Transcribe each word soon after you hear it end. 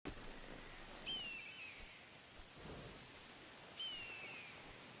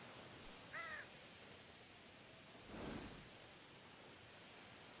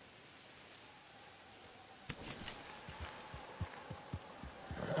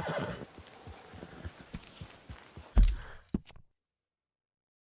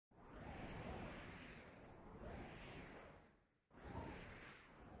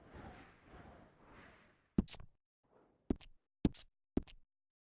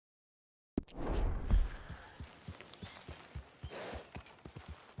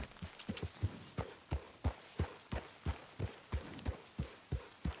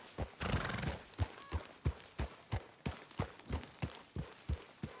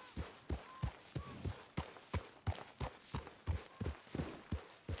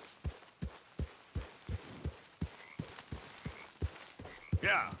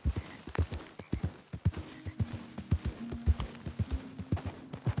Yeah.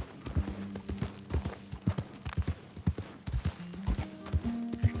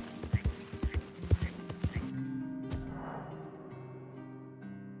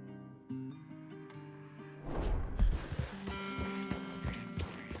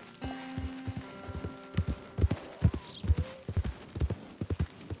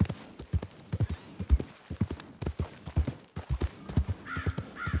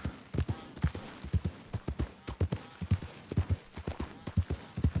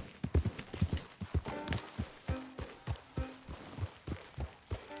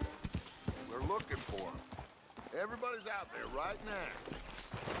 We're looking for him. Everybody's out there right now.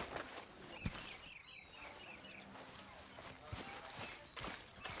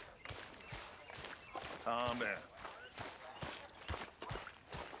 Calm down.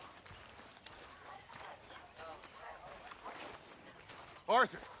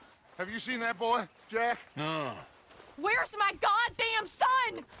 Arthur, have you seen that boy, Jack? No. Where's my goddamn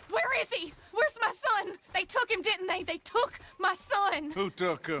son? Where is he? Where's my son? They took him, didn't they? They took my son. Who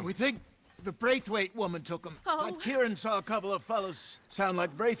took him? We think the Braithwaite woman took him. Oh. But Kieran saw a couple of fellows sound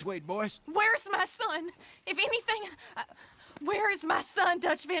like Braithwaite boys. Where's my son? If anything, where is my son,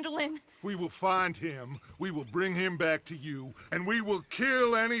 Dutch Van der Linde? We will find him, we will bring him back to you, and we will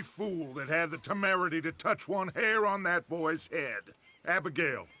kill any fool that had the temerity to touch one hair on that boy's head.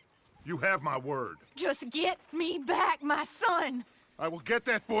 Abigail, you have my word. Just get me back, my son. I will get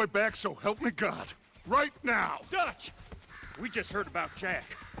that boy back, so help me God. Right now. Dutch! We just heard about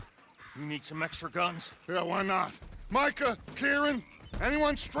Jack. You need some extra guns? Yeah, why not? Micah, Kieran,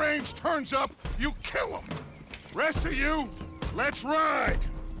 anyone strange turns up, you kill him. Rest of you, let's ride.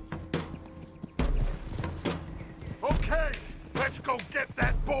 Okay, let's go get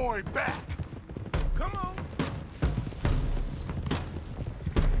that boy back. Come on.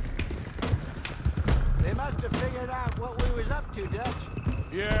 They must have figured out what we was up to, Dutch.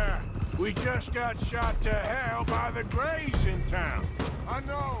 Yeah, we just got shot to hell by the Greys in town. I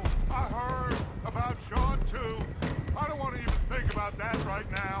know, I heard about Sean too. I don't want to even think about that right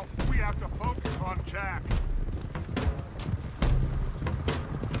now. We have to focus on Jack.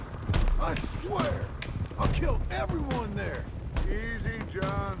 I swear, I'll kill everyone there. Easy,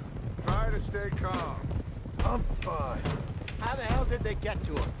 John. Try to stay calm. I'm fine. How the hell did they get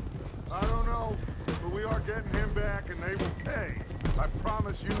to him? I don't know, but we are getting him back and they will pay. I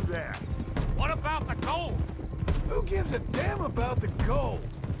promise you that. What about the gold? Who gives a damn about the gold?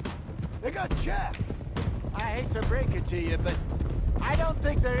 They got Jack. I hate to break it to you, but I don't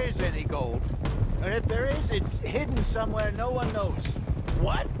think there is any gold. And if there is, it's hidden somewhere no one knows.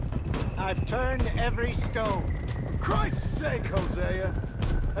 What? I've turned every stone. Christ's sake, Hosea.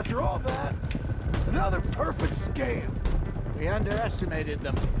 After all that, another perfect scam. We underestimated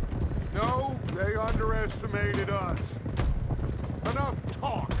them. No, they underestimated us. Enough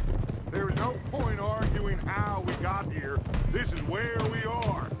talk. There is no point arguing how we got here. This is where we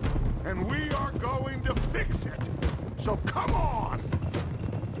are. And we are going to fix it. So come on!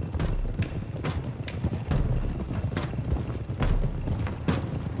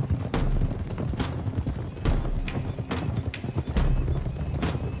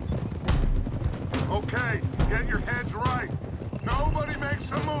 Okay, get your heads right. Nobody makes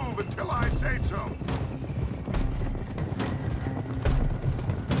a move until I say so.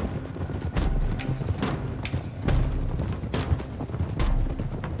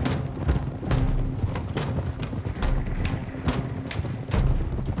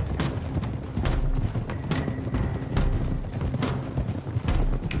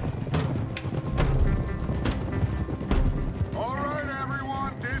 All right,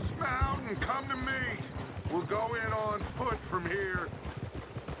 everyone, dismount and come to me. We'll go in on foot from here.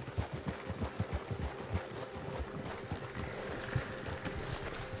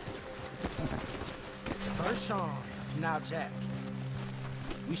 First Sean, now Jack.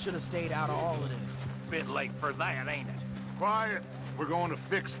 We should have stayed out of all of this. Bit late for that, ain't it? Quiet. We're going to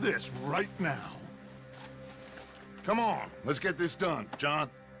fix this right now. Come on, let's get this done. John,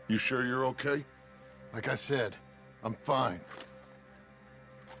 you sure you're okay? Like I said, I'm fine.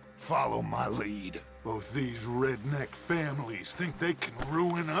 Follow my lead. Both these redneck families think they can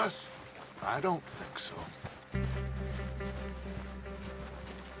ruin us? I don't think so.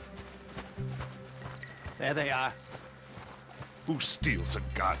 There they are. Who steals a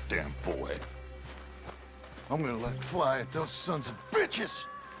goddamn boy? I'm gonna let fly at those sons of bitches!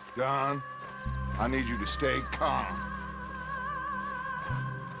 John, I need you to stay calm.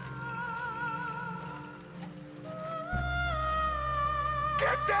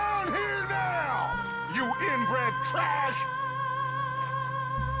 Get down here now, you inbred trash!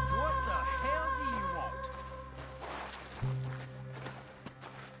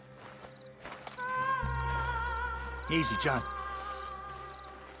 Easy, John.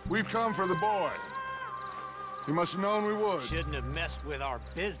 We've come for the boy. You must have known we would. Shouldn't have messed with our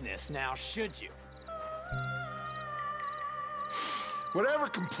business now, should you? Whatever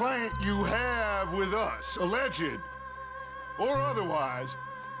complaint you have with us, alleged or otherwise,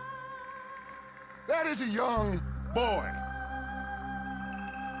 that is a young boy.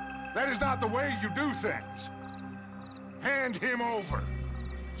 That is not the way you do things. Hand him over.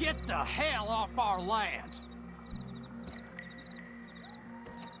 Get the hell off our land!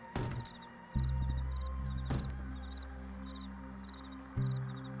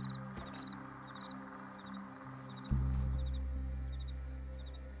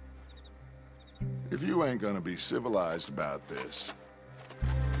 If you ain't gonna be civilized about this...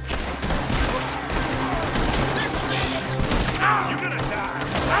 You're gonna die!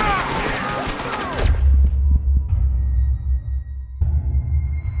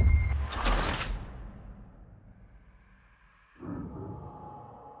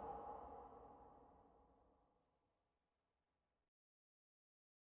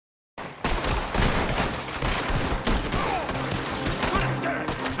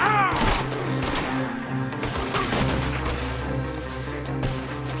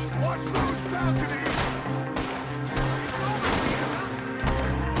 Watch those balconies!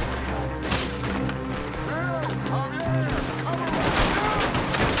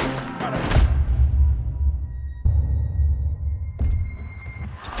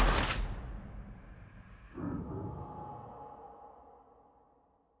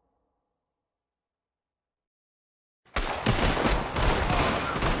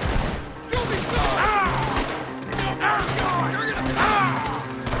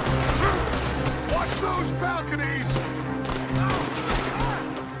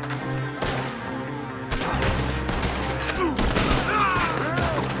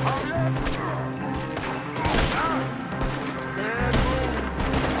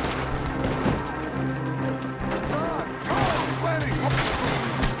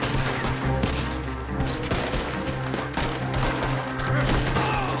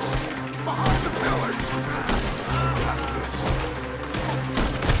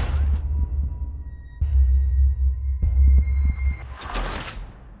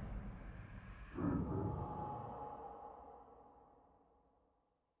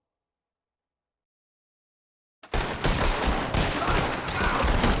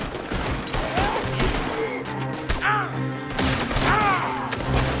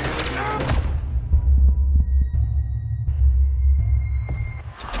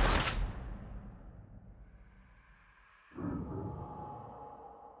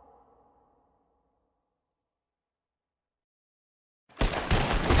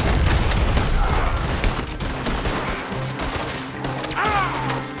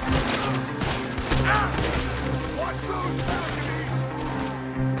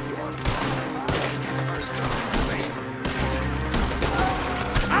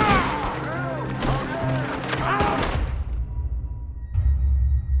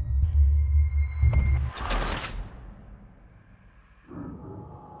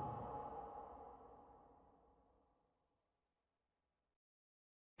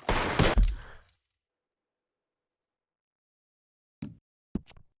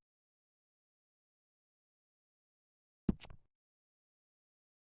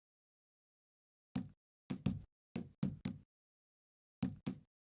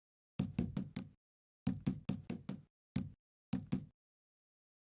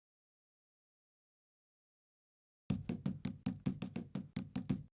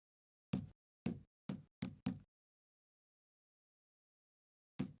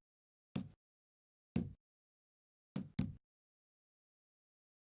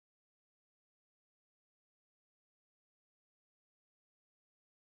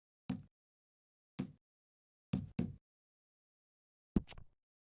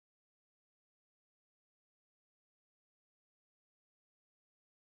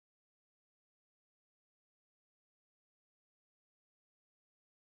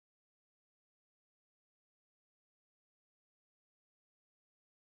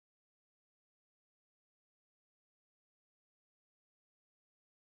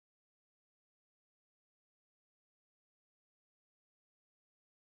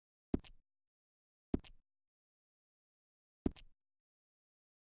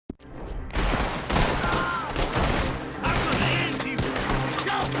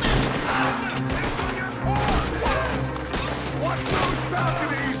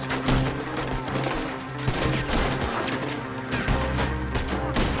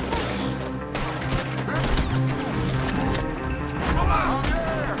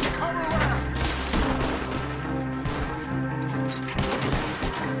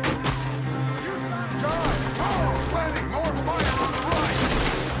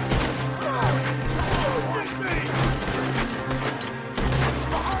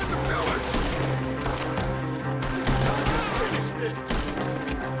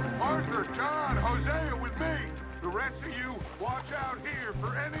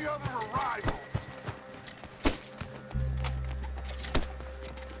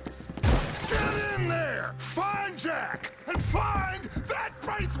 find that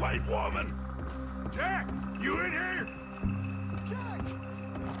Braithwaite woman! Jack, you in here? Jack!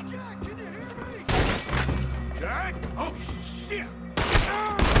 Jack, can you hear me? Jack? Oh, shit!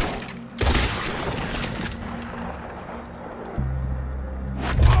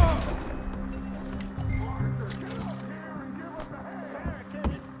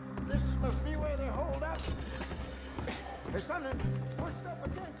 This must be where they hold up. There's something pushed up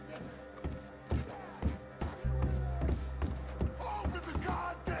against it. Open the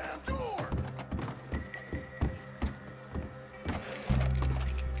goddamn door!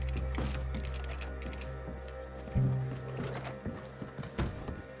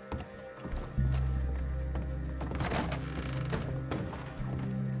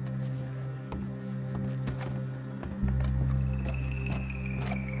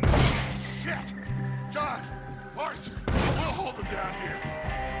 Shit! John! Arthur! We'll hold them down here.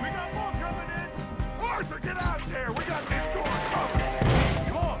 We got more coming in! Arthur, get out there! We got this door covered!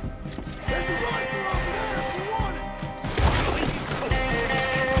 Come on! There's a rifle over there if you want it!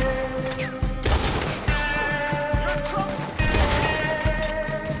 You're in trouble!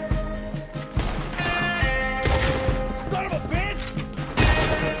 Son of a bitch!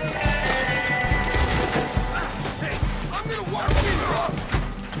 Ah, shit! I'm gonna work you up!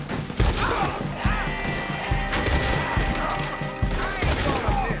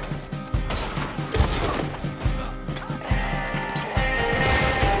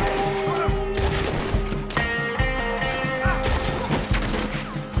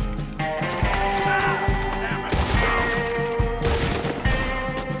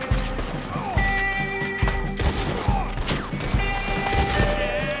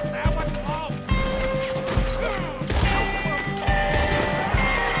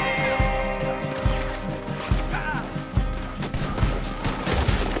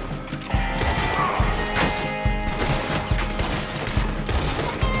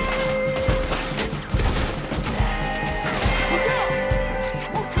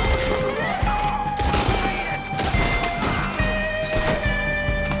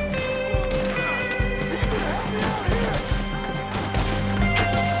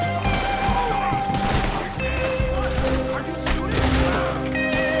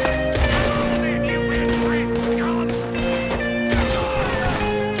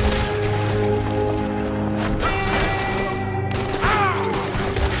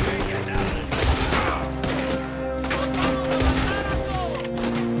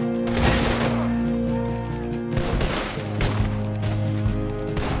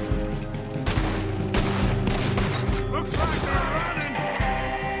 Looks like they're running!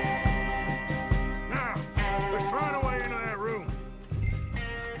 Now, let's find a way into that room.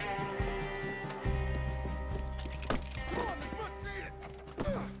 Come on, this must be it!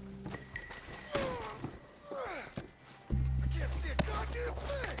 I can't see a goddamn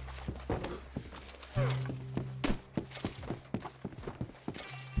thing!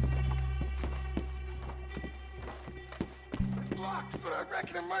 It's blocked, but I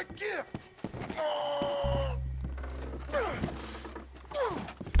reckon it might give.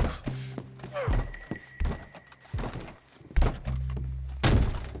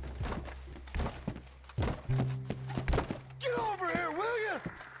 Get over here, will you?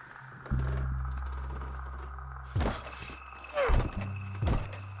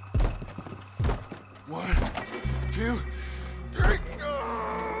 One, two, three.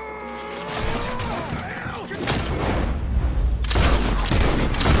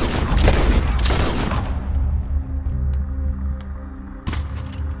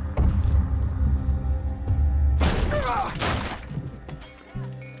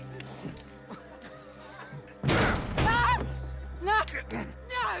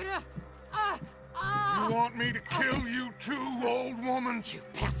 You want me to kill you too, old woman? You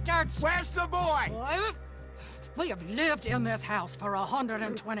bastards! Where's the boy? We have lived in this house for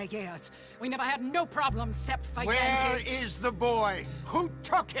 120 years. We never had no problems except for Where Yankees. is the boy? Who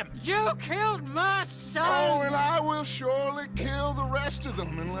took him? You killed my son! Oh, and I will surely kill the rest of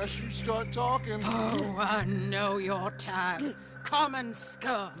them unless you start talking. Oh, I know your type. Common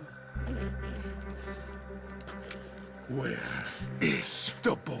scum. Where is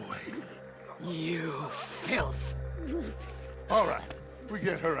the boy? You filth. All right, we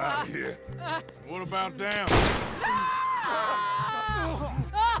get her out of here. What about down?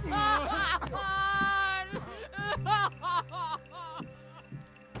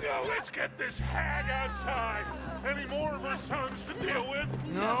 Now let's get this hag outside. Any more of her sons to deal with?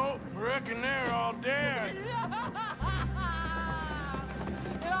 No, reckon they're all dead.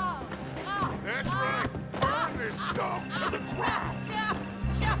 That's right. Burn this dog to the ground.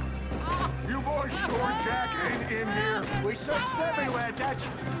 You boys sure Jack ain't in here. We searched everywhere, Dutch.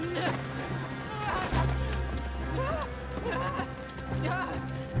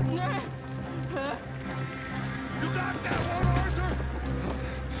 You got that one, Arthur?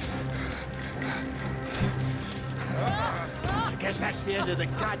 I guess that's the end of the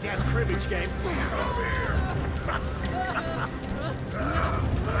goddamn cribbage game. Come here.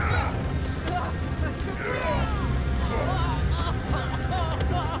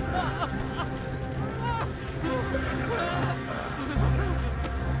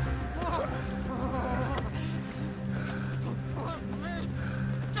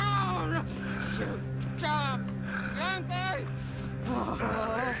 Down! Shoot down! Yankee!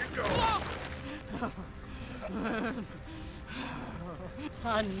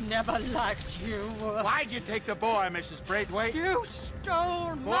 I never liked you. Why'd you take the boy, Mrs. Braithwaite? You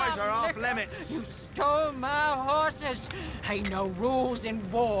stole my Boys are off liquor. limits. You stole my horses. Ain't no rules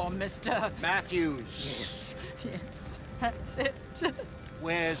in war, mister. Matthews. Yes, yes, that's it.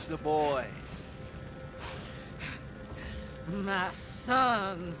 Where's the boy? My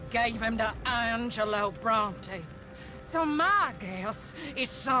sons gave him to Angelo Bronte. So my guess is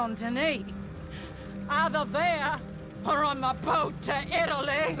Saint-Denis. Either there or on the boat to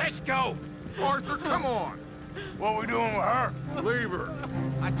Italy. Let's go. Arthur, come on. What we doing with her? Leave her.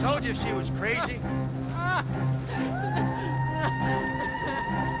 I told you she was crazy.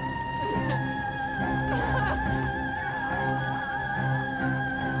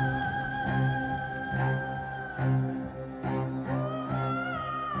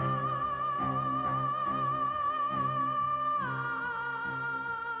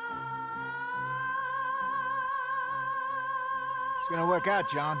 It's gonna work out,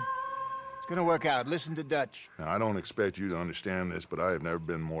 John. It's gonna work out. Listen to Dutch. Now, I don't expect you to understand this, but I have never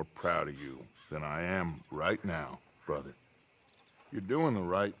been more proud of you than I am right now, brother. You're doing the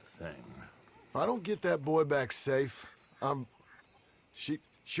right thing. If I don't get that boy back safe,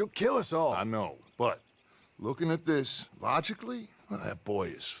 she'll kill us all. I know, but looking at this logically, well, that boy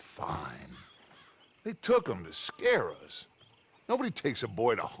is fine. They took him to scare us. Nobody takes a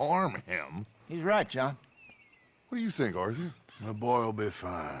boy to harm him. He's right, John. What do you think, Arthur? The boy will be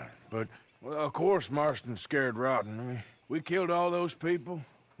fine. But, well, of course Marston's scared rotten. I mean, we killed all those people.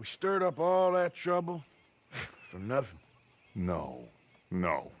 We stirred up all that trouble. For nothing. No,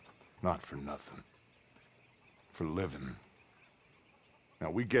 not for nothing. For living.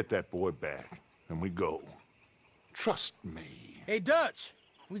 Now, we get that boy back, and we go. Trust me. Hey, Dutch,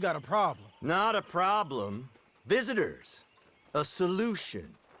 we got a problem. Not a problem. Visitors. A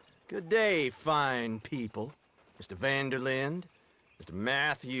solution. Good day, fine people. Mr. Vanderlind, Mr.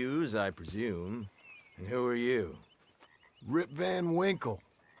 Matthews, I presume. And who are you? Rip Van Winkle.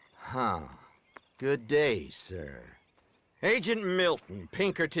 Huh. Good day, sir. Agent Milton,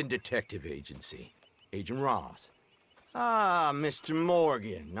 Pinkerton Detective Agency. Agent Ross. Ah, Mr.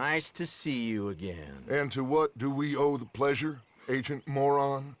 Morgan, nice to see you again. And to what do we owe the pleasure, Agent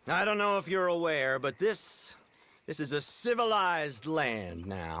Moron? I don't know if you're aware, but this is a civilized land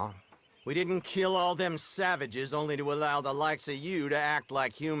now. We didn't kill all them savages only to allow the likes of you to act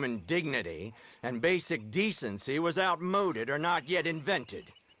like human dignity, and basic decency was outmoded or not yet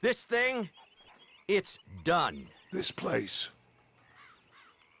invented. This thing, it's done. This place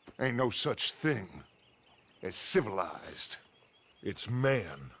ain't no such thing as civilized. It's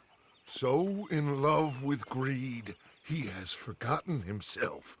man, so in love with greed, he has forgotten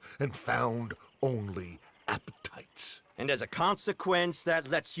himself and found only appetites. And as a consequence,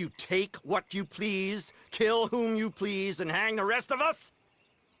 that lets you take what you please, kill whom you please, and hang the rest of us?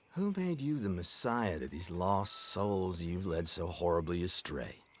 Who made you the messiah to these lost souls you've led so horribly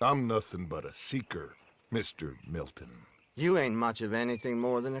astray? I'm nothing but a seeker, Mr. Milton. You ain't much of anything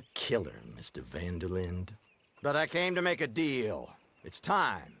more than a killer, Mr. Vanderlind. But I came to make a deal. It's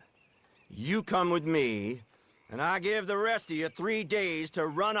time. You come with me, and I give the rest of you 3 days to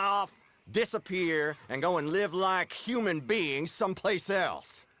run off, disappear, and go and live like human beings someplace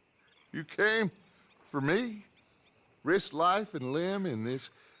else. You came for me? Risk life and limb in this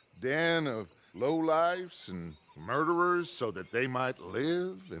den of lowlifes and murderers so that they might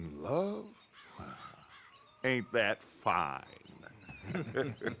live and love? Ain't that fine?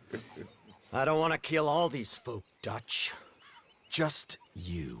 I don't want to kill all these folk, Dutch. Just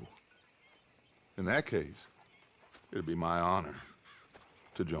you. In that case, it'd be my honor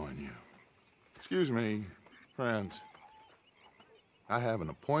to join you. Excuse me, friends. I have an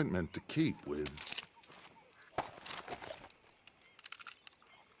appointment to keep with...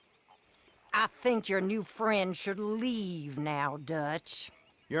 I think your new friend should leave now, Dutch.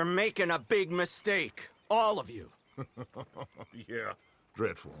 You're making a big mistake. All of you. Yeah,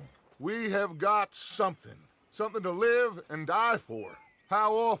 dreadful. We have got something. Something to live and die for.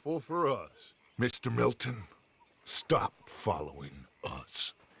 How awful for us. Mr. Milton, stop following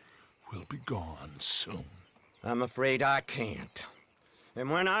us. We'll be gone soon. I'm afraid I can't.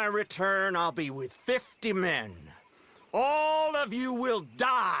 And when I return, I'll be with 50 men. All of you will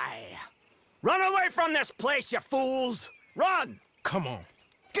die. Run away from this place, you fools! Run! Come on.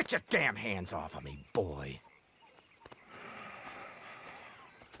 Get your damn hands off of me, boy.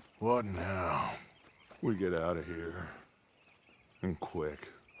 What now? We get out of here. And quick.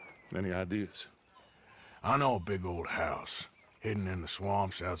 Any ideas? I know a big old house, hidden in the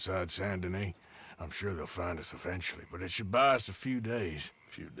swamps outside Saint Denis. I'm sure they'll find us eventually, but it should buy us a few days.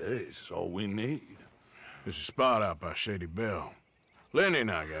 A few days is all we need. There's a spot out by Shady Belle. Lenny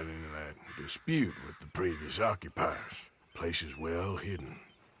and I got into that dispute with the previous occupiers. Place is well hidden.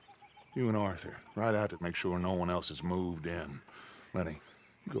 You and Arthur, ride out to make sure no one else has moved in. Lenny,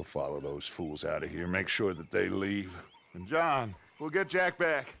 you go follow those fools out of here. Make sure that they leave. And John, we'll get Jack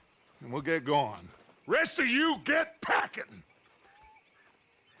back, and we'll get going. Rest of you, get packing!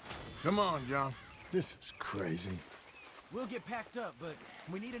 Come on, John. This is crazy. We'll get packed up, but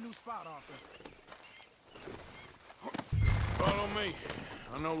we need a new spot, Arthur. Follow me.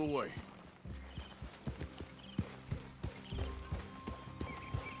 I know the way.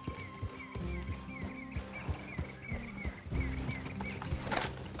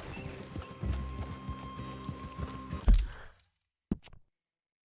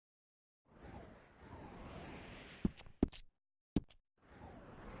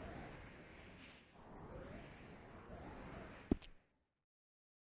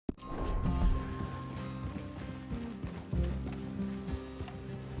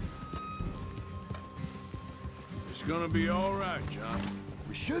 It's gonna be all right, John.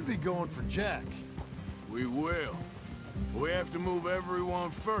 We should be going for Jack. We will. We have to move everyone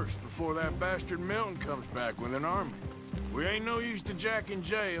first before that bastard Milton comes back with an army. We ain't no use to Jack in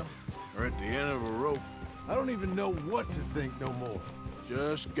jail or at the end of a rope. I don't even know what to think no more.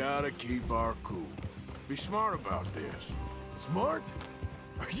 Just gotta keep our cool. Be smart about this. Smart?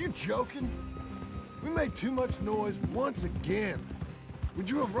 Are you joking? We made too much noise once again. We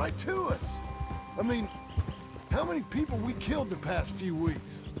drew them right to us. I mean, how many people we killed the past few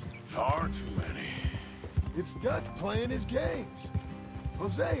weeks? Far too many. It's Dutch playing his games.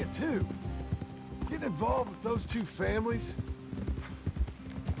 Hosea, too. Getting involved with those two families.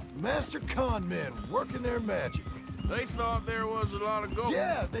 Master con men working their magic. They thought there was a lot of gold.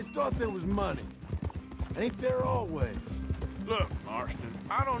 Yeah, they thought there was money. Ain't there always? Look, Marston,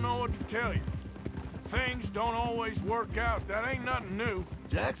 I don't know what to tell you. Things don't always work out. That ain't nothing new.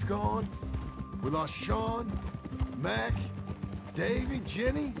 Jack's gone. We lost Sean, Mac, Davy,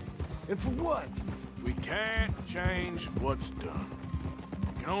 Jenny. And for what? We can't change what's done.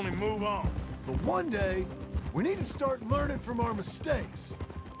 We can only move on. But one day, we need to start learning from our mistakes.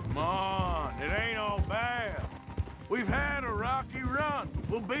 Come on, it ain't all bad. We've had a rocky run.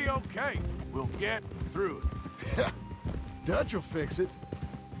 We'll be okay. We'll get through it. Dutch will fix it.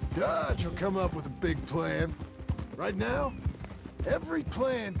 Dutch will come up with a big plan. Right now, every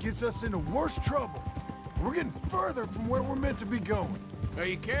plan gets us into worse trouble. We're getting further from where we're meant to be going. Now,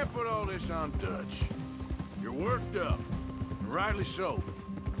 you can't put all this on Dutch. You're worked up, and rightly so.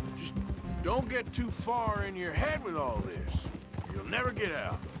 Just don't get too far in your head with all this. You'll never get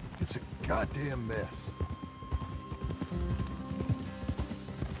out. It's a goddamn mess.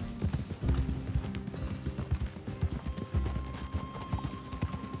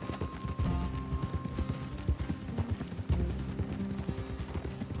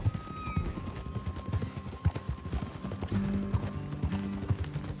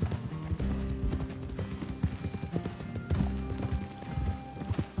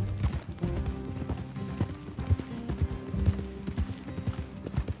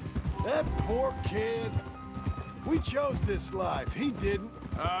 That poor kid. We chose this life. He didn't.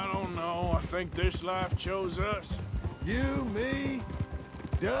 I don't know. I think this life chose us. You, me,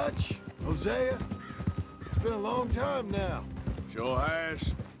 Dutch, Hosea. It's been a long time now. Sure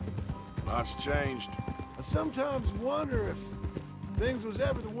has. Lots changed. I sometimes wonder if things was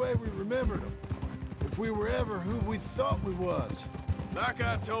ever the way we remembered them. If we were ever who we thought we was. Like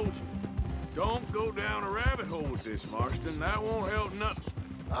I told you, don't go down a rabbit hole with this, Marston. That won't help nothing.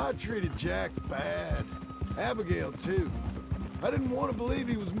 I treated Jack bad. Abigail, too. I didn't want to believe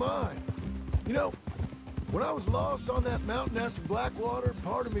he was mine. You know, when I was lost on that mountain after Blackwater,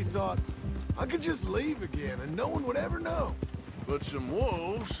 part of me thought I could just leave again and no one would ever know. But some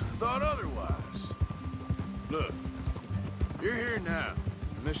wolves thought otherwise. Look, you're here now,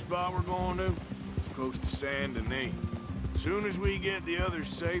 and this spot we're going to, it's close to Saint Denis. Soon as we get the others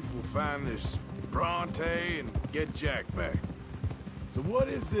safe, we'll find this Bronte and get Jack back. So what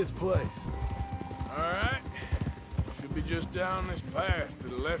is this place? All right. Should be just down this path to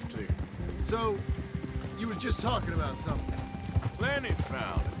the left here. So, you were just talking about something. Lenny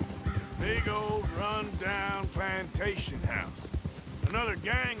found it. Big old run-down plantation house. Another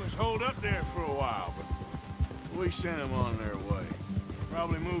gang was holed up there for a while, but we sent them on their way.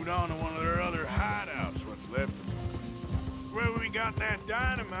 Probably moved on to one of their other hideouts, what's left of them. Where we got that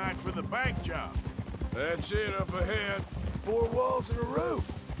dynamite for the bank job. That's it up ahead. 4 walls and a roof.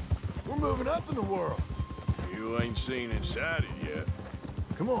 We're moving up in the world. You ain't seen inside it yet.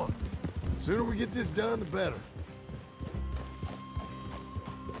 Come on. The sooner we get this done, the better.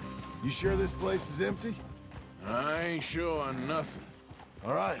 You sure this place is empty? I ain't sure on nothing.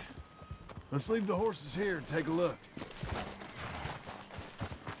 All right. Let's leave the horses here and take a look.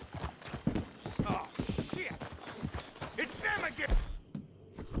 Oh, shit! It's them again!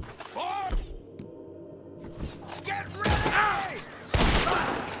 Boy! Get ready!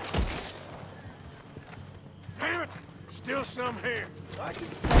 Damn it! Still some here. I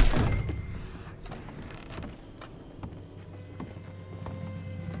can see.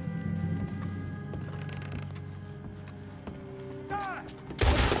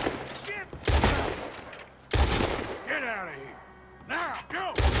 Get out of here. Now,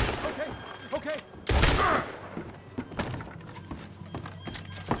 go! Okay.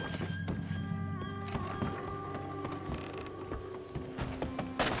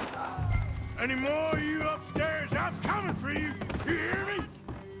 Any more of you upstairs? I'm coming for you. You hear me?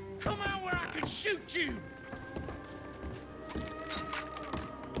 Come out where I can shoot you!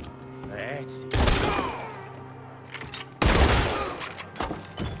 That's it.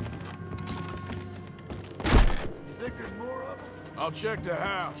 You think there's more of them? I'll check the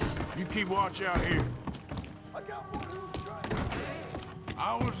house. You keep watch out here. I got one who's trying.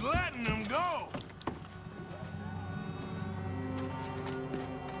 I was letting them go.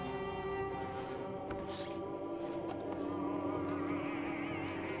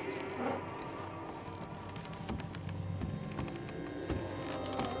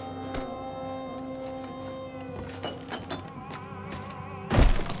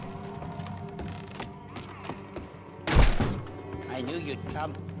 I knew you'd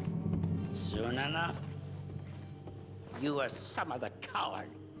come soon enough. You were some of the coward,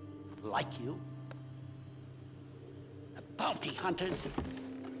 like you. The bounty hunters,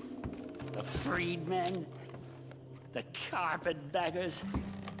 the freedmen, the carpetbaggers,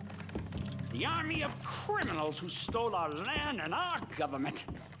 the army of criminals who stole our land and our government.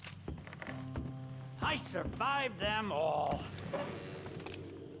 I survived them all.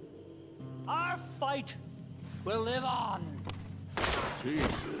 Our fight will live on.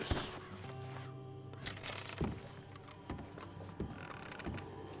 Jesus.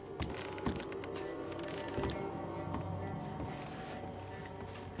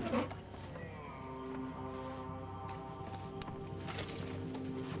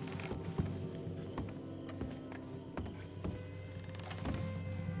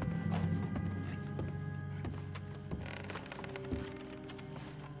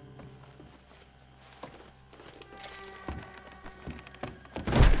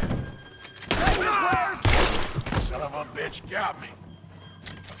 Son of a bitch got me.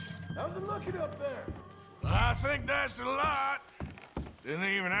 How's it looking up there? I think that's a lot. Didn't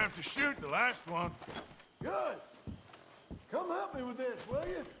even have to shoot the last one. Good. Come help me with this, will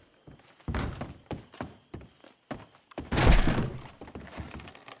you?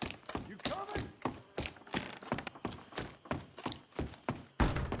 You coming?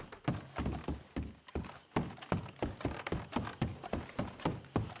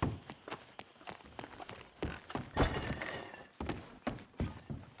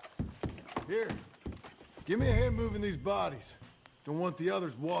 Here. Give me a hand moving these bodies. Don't want the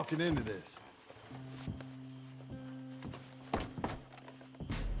others walking into this.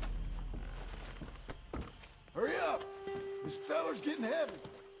 Hurry up! This feller's getting heavy.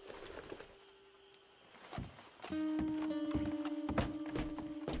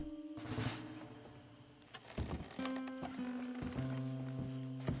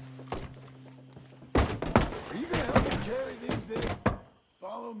 Are you gonna help me carry these then?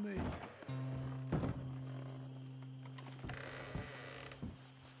 Follow me.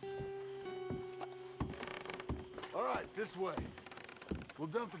 All right, this way. We'll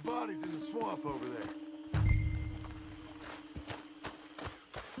dump the bodies in the swamp over there.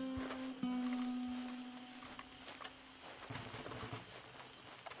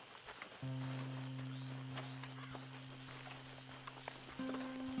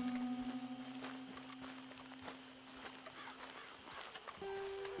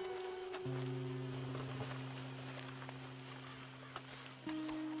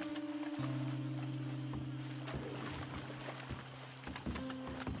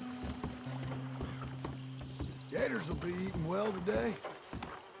 Gators will be eating well today.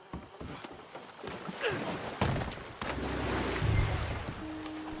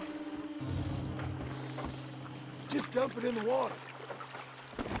 Just dump it in the water.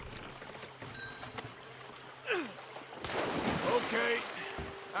 Okay,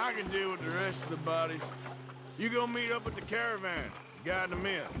 I can deal with the rest of the bodies. You go meet up with the caravan, guide them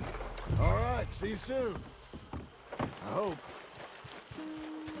in. All right, see you soon. I hope.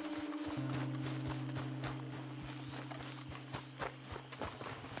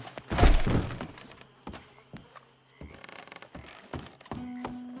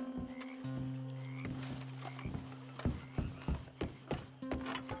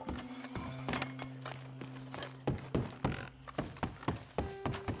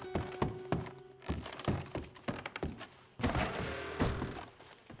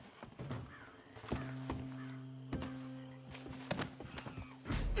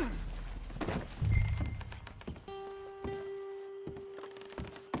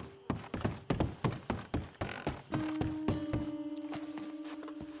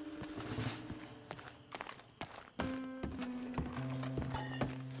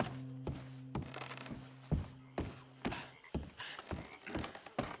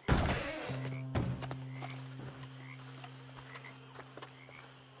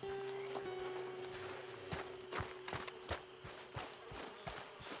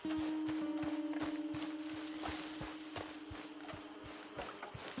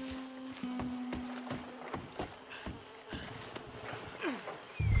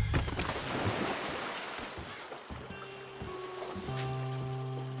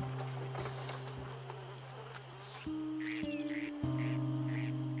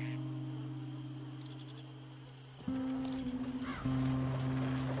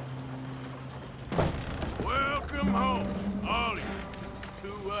 Welcome home, all of you,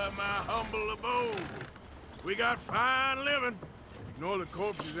 to my humble abode. We got fine living. Ignore the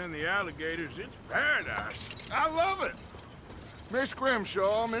corpses and the alligators. It's paradise. I love it. Miss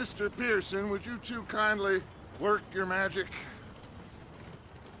Grimshaw, Mr. Pearson, would you two kindly work your magic?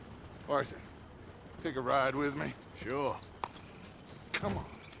 Arthur, take a ride with me. Sure. Come on.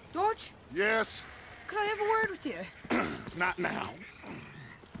 Dodge, Yes? could I have a word with you? Not now.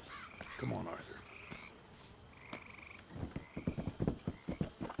 Come on, Arthur.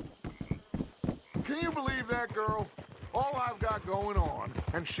 Can you believe that girl? All I've got going on,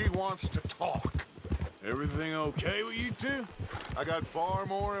 and she wants to talk. Everything okay with you two? I got far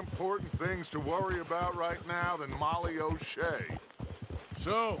more important things to worry about right now than Molly O'Shea.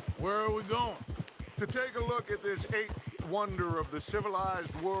 So, where are we going? To take a look at this eighth wonder of the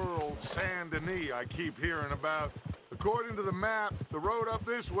civilized world, Saint Denis, I keep hearing about. According to the map, the road up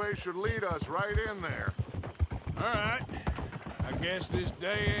this way should lead us right in there. All right. I guess this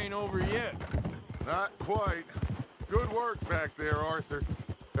day ain't over yet. Not quite. Good work back there, Arthur.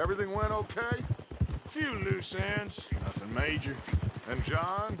 Everything went okay? Few loose ends, nothing major. And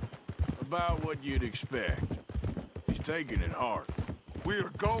John? About what you'd expect. He's taking it hard. We are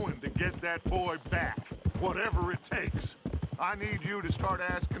going to get that boy back, whatever it takes. I need you to start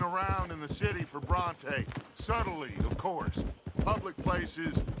asking around in the city for Bronte. Subtly, of course. Public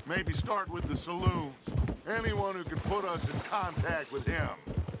places, maybe start with the saloons. Anyone who can put us in contact with him.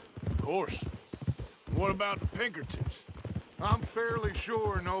 Of course. What about the Pinkertons? I'm fairly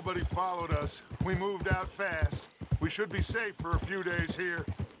sure nobody followed us. We moved out fast. We should be safe for a few days here.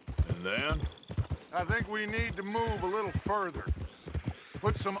 And then? I think we need to move a little further.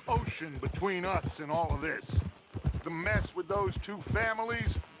 Put some ocean between us and all of this. The mess with those two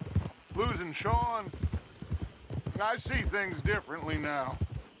families, losing Sean. I see things differently now.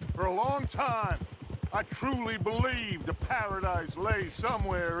 For a long time, I truly believed a paradise lay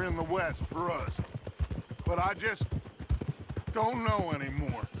somewhere in the West for us. But I just don't know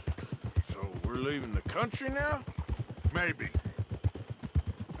anymore. So we're leaving the country now? Maybe.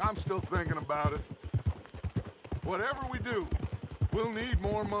 I'm still thinking about it. Whatever we do, we'll need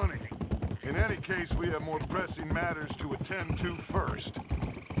more money. In any case, we have more pressing matters to attend to first.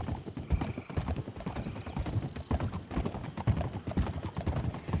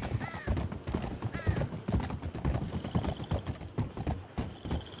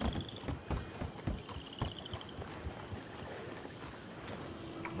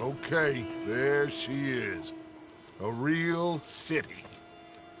 Okay, there she is. A real city.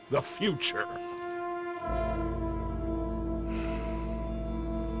 The future.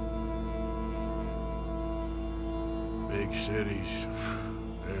 Big cities.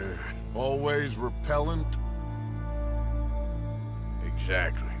 They're Always repellent?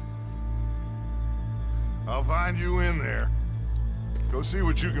 Exactly. I'll find you in there. Go see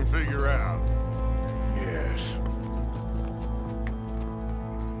what you can figure out. Yes.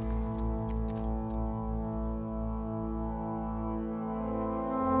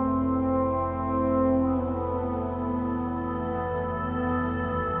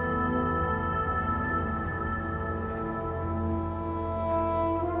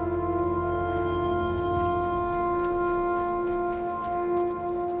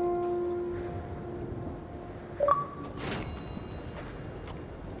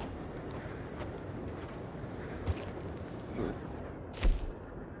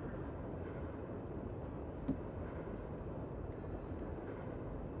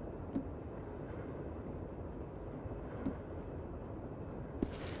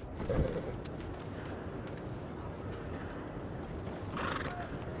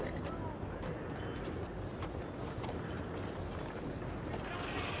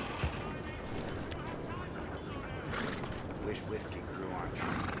 Wish whiskey grew on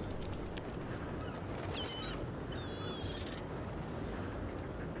trees.